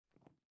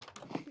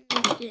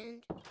get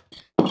into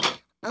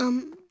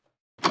it.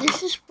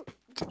 This is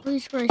the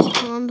place where I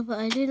spawned, but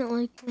I didn't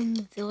like when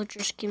the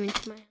villagers came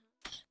into my house.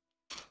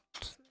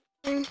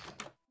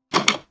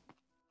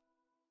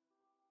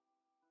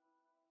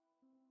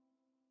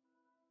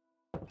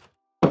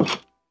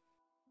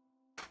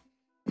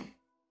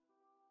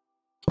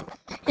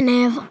 And I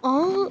have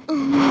all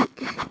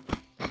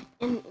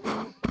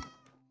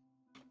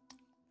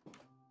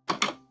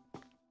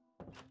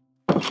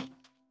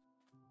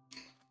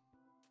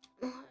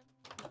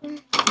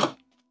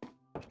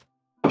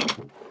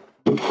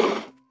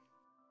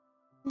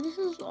this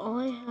is all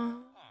I have.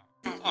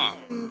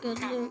 I'm good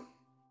to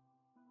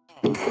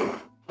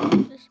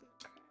this.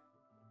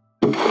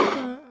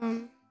 But,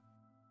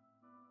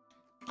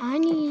 I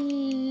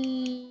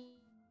need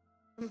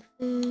some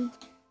food.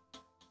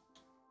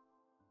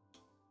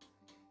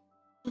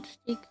 Let's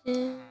take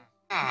this.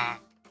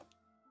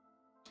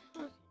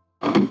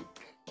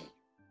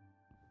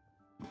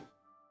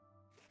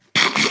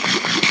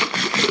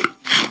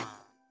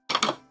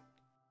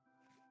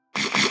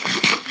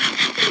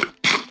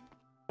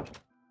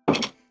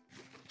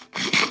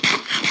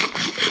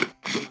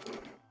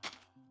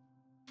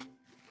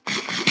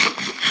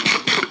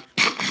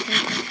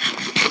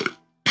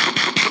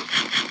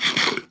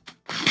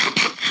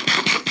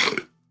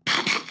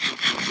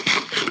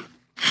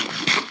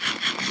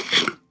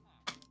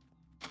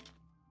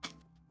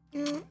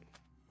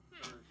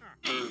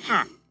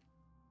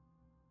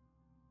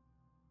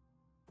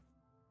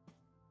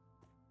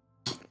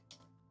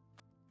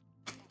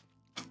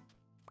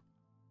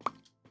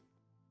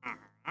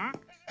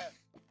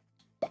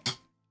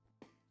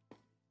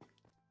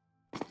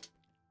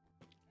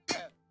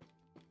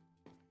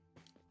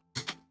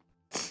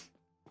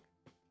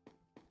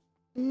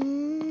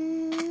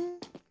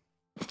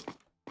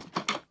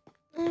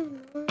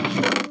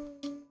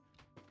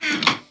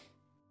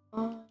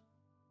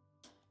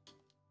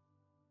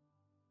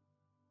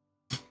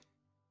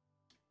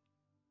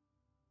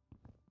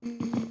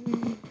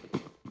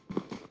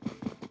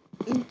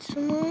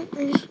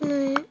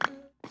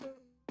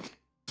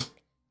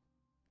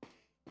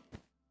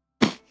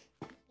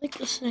 Like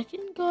a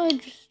second ago, I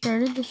just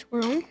started this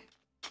world,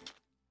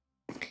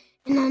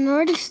 and I'm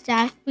already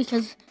stacked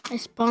because I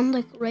spawned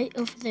like right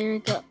over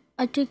there.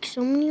 I took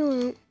so many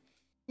loot,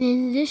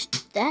 and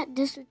that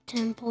desert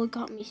temple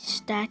got me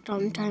stacked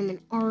on diamond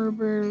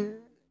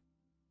arbor.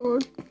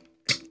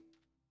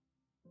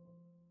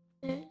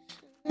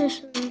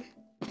 This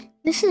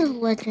is a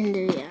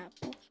legendary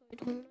apple, so I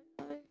don't know.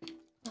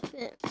 That's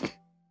it.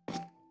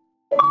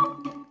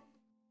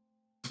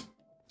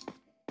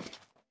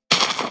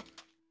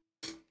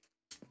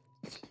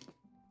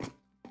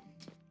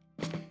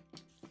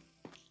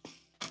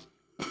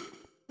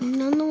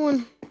 Another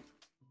one.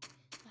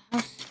 The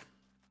house.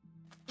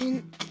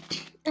 And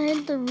I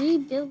had to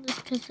rebuild this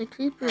because the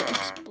creeper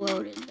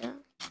exploded down.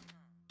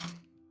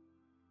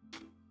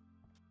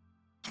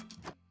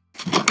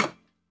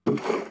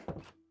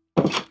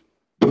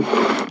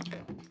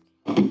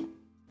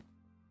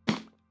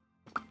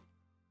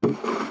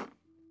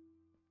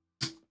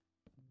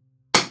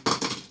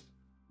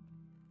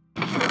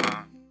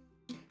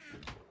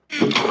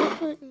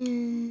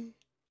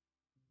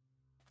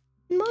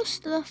 Most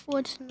stuff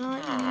what's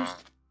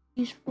not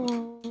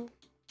useful.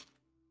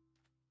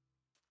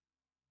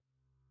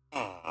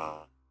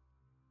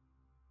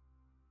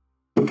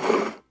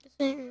 This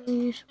ain't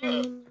really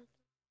useful.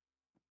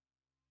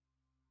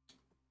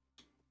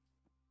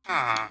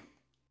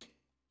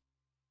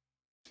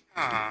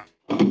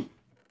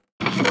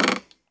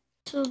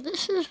 So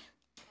this is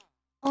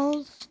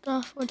all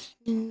stuff what's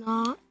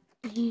not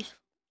useful.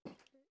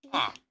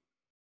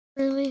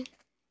 Really?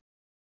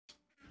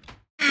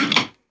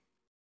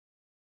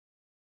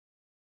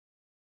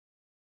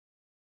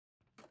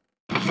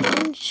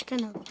 I'm just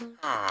gonna put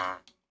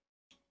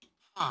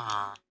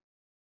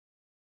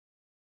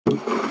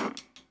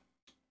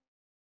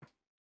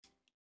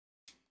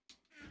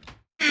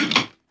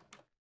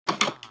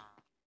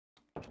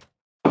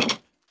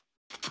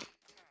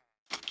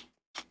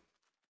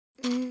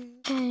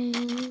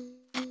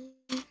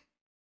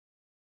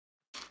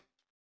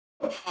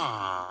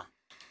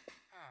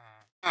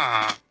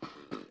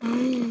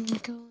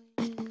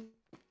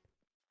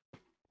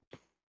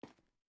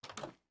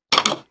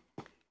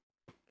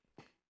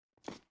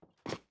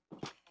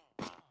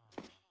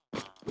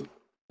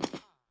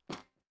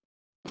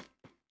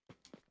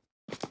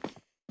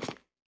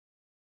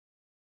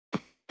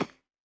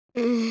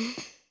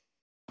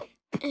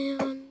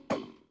and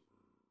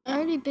I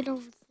already been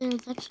over there.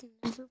 That's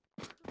another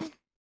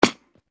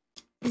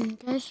problem.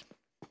 Guys,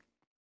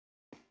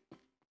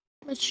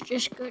 let's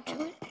just go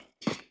to it.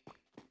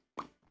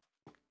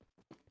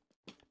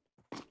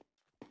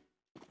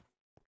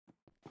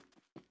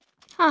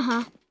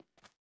 Haha.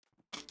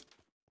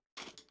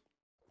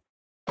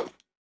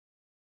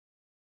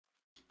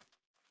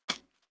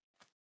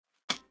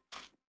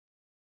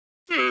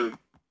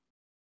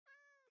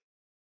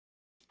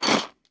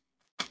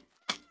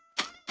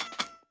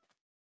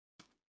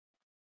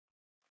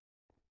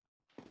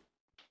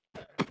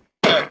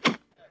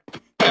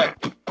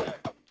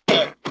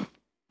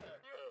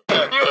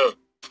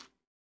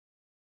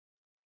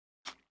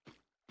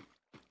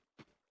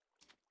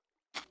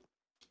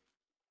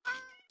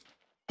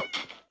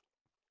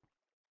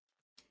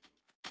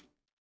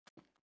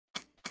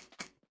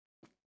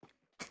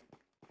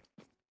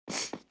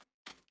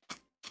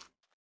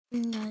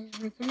 And guys,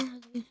 we're gonna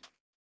have these.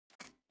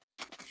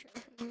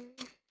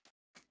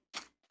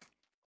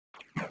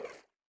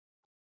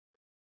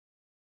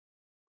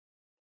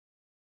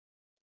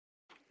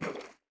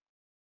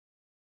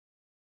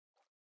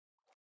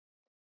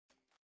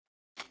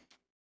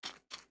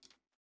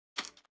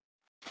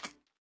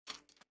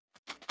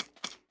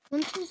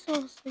 Once I saw, I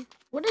was like,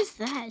 what is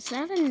that? Is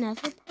that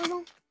another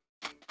portal?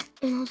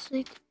 And I was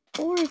like,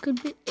 or it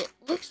could be, it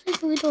looks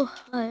like a little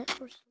hut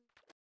or something.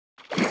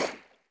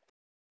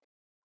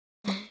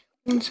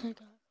 Once I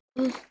got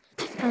close,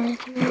 I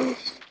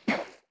recognized,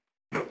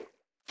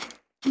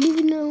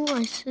 even though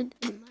I said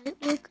it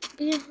might look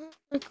be a hut,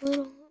 like a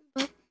little hut,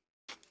 but it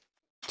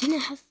didn't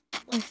have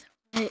like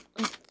the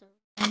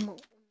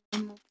remote.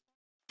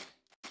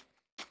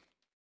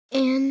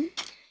 And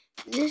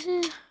this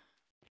is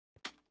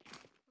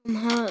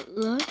how it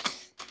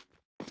looks.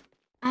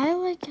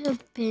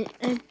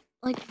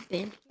 I've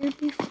been here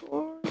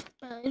before,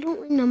 but I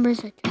don't remember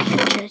if I took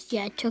the chest.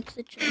 Yeah, I took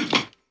the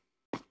chest.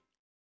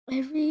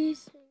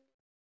 Everything.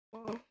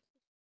 Well,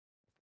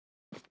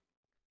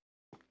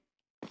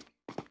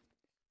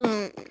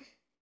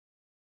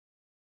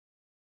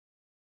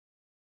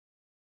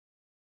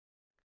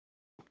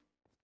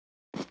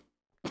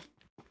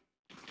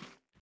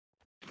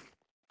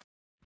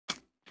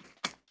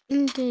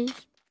 in case,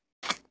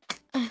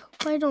 I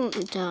hope I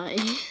don't die.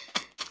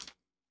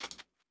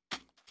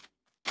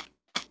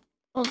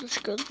 I'll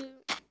just go do.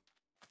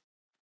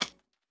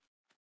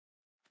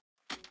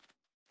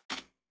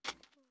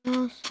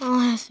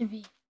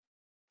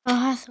 I'll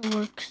have to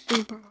work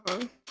super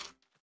hard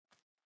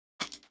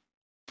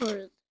for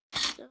this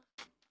stuff.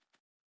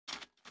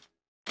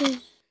 Cause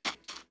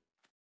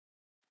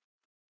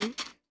I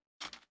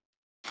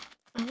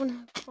want to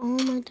have all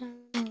my time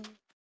on.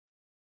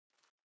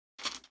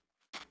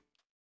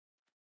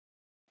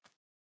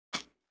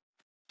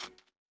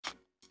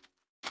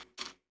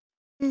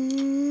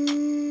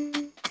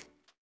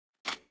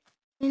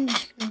 I'm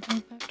just gonna go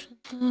back to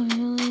the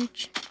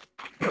village.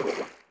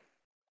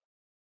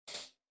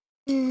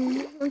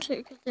 Once I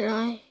get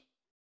there,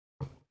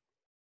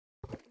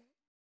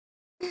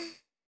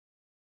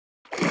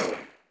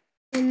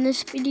 and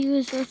this video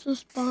is also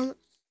sponsored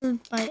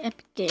by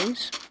Epic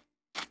Games.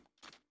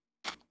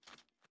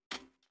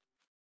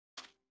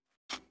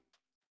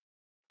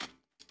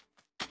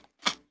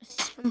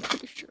 I'm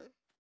pretty sure.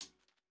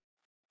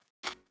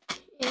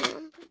 Yeah,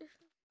 I'm pretty sure.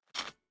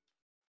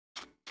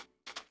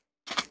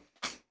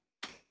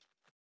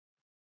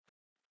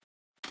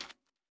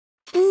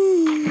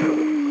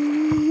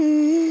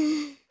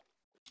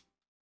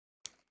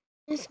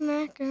 It's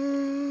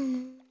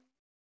macaroni.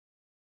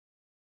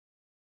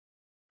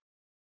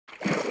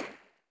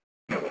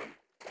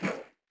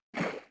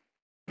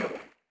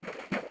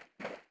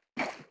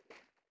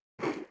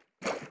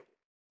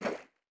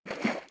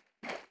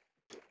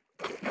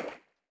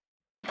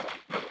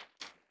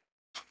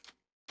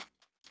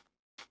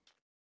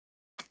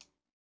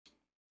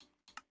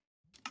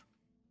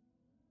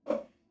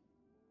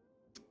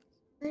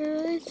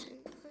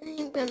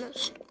 I'm gonna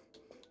stop.